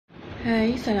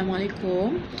Hai,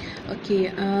 Assalamualaikum.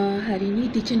 Okey, hari ni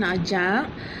teacher nak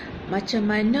ajak macam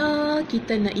mana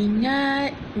kita nak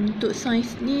ingat untuk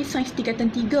sains ni, sains tingkatan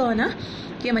 3 nah.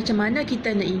 Okey, macam mana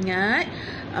kita nak ingat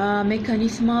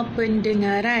mekanisma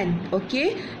pendengaran.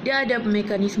 Okey, dia ada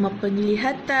mekanisma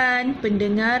penglihatan,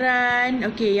 pendengaran.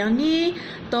 Okey, yang ni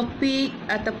topik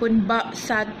ataupun bab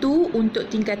 1 untuk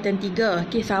tingkatan 3.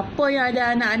 Okey, siapa yang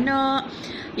ada anak-anak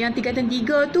yang tingkatan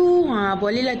 3 tu,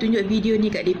 bolehlah tunjuk video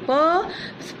ni kat depa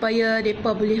supaya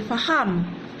depa boleh faham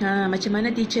macam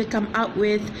mana teacher come up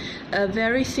with a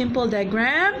very simple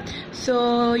diagram.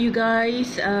 So you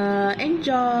guys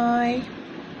enjoy.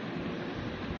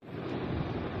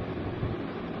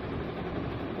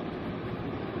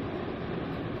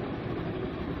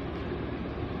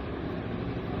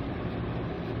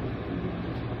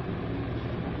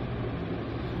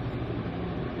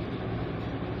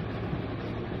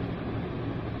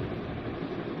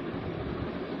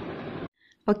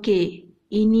 Okey,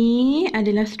 ini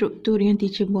adalah struktur yang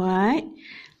teacher buat.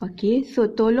 Okey, so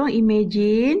tolong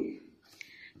imagine.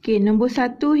 Okey, nombor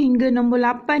 1 hingga nombor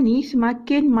 8 ni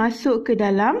semakin masuk ke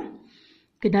dalam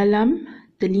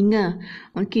telinga.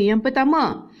 Okey, yang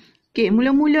pertama. Okey,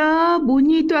 mula-mula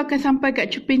bunyi tu akan sampai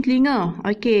kat cuping telinga.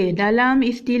 Okey, dalam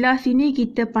istilah sini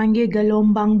kita panggil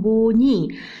gelombang bunyi.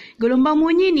 Gelombang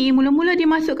bunyi ni mula-mula dia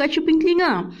masuk kat cuping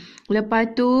telinga.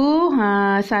 Lepas tu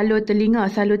salur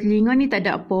telinga. Salur telinga ni tak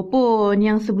ada apa pun.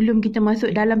 Yang sebelum kita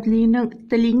masuk dalam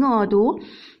telinga tu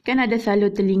kan ada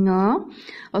salur telinga.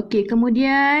 Okey,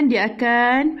 kemudian dia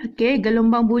akan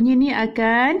gelombang bunyi ni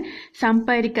akan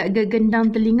sampai dekat gegendang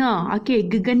telinga.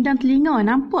 Okey, gegendang telinga,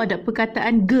 nampak tak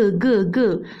perkataan ge.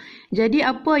 Jadi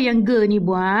apa yang ge ni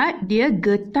buat? Dia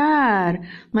getar.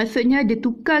 Maksudnya dia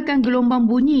tukarkan gelombang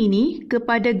bunyi ni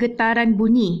kepada getaran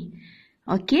bunyi.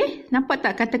 Okey, nampak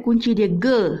tak kata kunci dia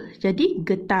ge? Jadi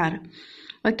getar.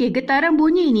 Okey, getaran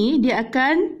bunyi ni dia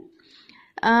akan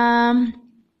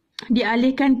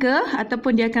dialihkan ke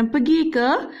ataupun dia akan pergi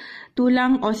ke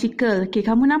tulang osikal. Okey,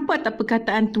 kamu nampak tak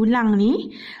perkataan tulang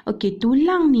ni? Okey,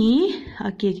 tulang ni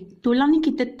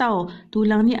kita tahu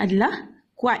tulang ni adalah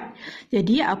kuat.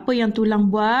 Jadi apa yang tulang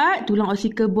buat, tulang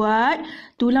osikal buat,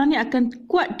 tulang ni akan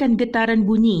kuatkan getaran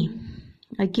bunyi.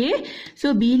 Okey,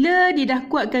 so bila dia dah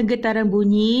kuatkan getaran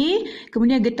bunyi,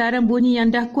 kemudian getaran bunyi yang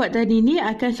dah kuat tadi ni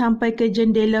akan sampai ke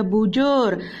jendela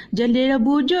bujur. Jendela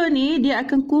bujur ni dia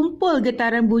akan kumpul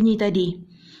getaran bunyi tadi.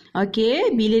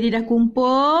 Okey, bila dia dah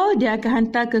kumpul, dia akan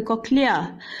hantar ke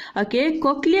koklea. Okey,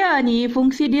 koklea ni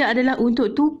fungsi dia adalah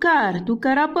untuk tukar.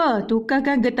 Tukar apa?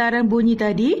 Tukarkan getaran bunyi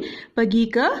tadi pergi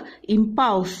ke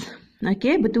impuls.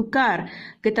 Okey, bertukar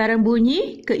getaran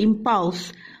bunyi ke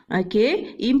impuls.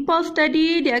 Okey, impuls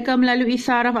tadi dia akan melalui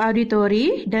saraf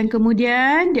auditori dan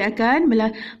kemudian dia akan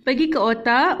pergi ke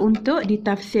otak untuk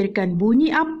ditafsirkan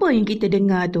bunyi apa yang kita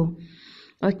dengar tu.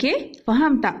 Okey,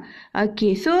 faham tak?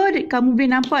 Okey, so kamu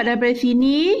boleh nampak daripada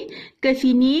sini ke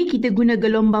sini kita guna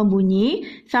gelombang bunyi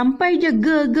sampai je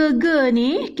ge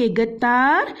ni, okey,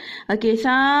 getar. Okey,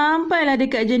 sampailah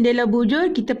dekat jendela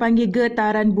bujur kita panggil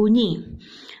getaran bunyi.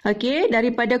 Okey,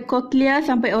 daripada koklea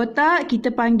sampai otak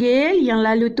kita panggil yang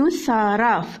lalu tu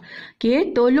saraf.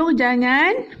 Okey, tolong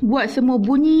jangan buat semua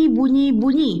bunyi.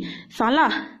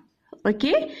 Salah.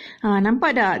 Okey,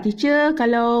 nampak tak? Teacher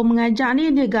kalau mengajar ni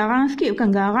dia garang sikit,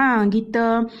 bukan garang.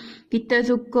 Kita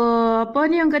suka apa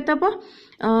ni orang kata apa?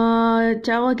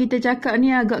 Cara kita cakap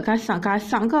ni agak kasar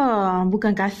ke?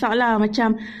 Bukan kasar lah,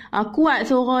 macam kuat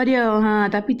suara dia.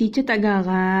 Tapi teacher tak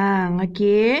garang.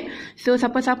 Okey. So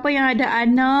siapa-siapa yang ada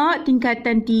anak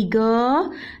tingkatan 3,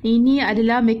 ini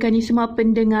adalah mekanisme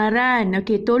pendengaran.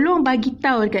 Okey, tolong bagi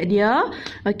tahu dekat dia.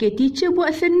 Okey, teacher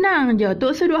buat senang je.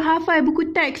 Tok suruh hafal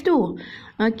buku teks tu.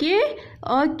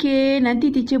 Okey,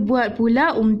 nanti teacher buat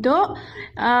pula untuk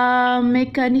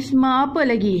mekanisme apa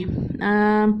lagi?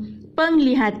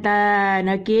 Penglihatan.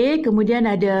 Okey, kemudian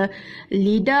ada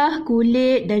lidah,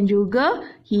 kulit dan juga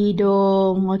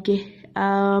hidung. Okey,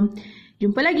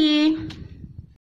 jumpa lagi.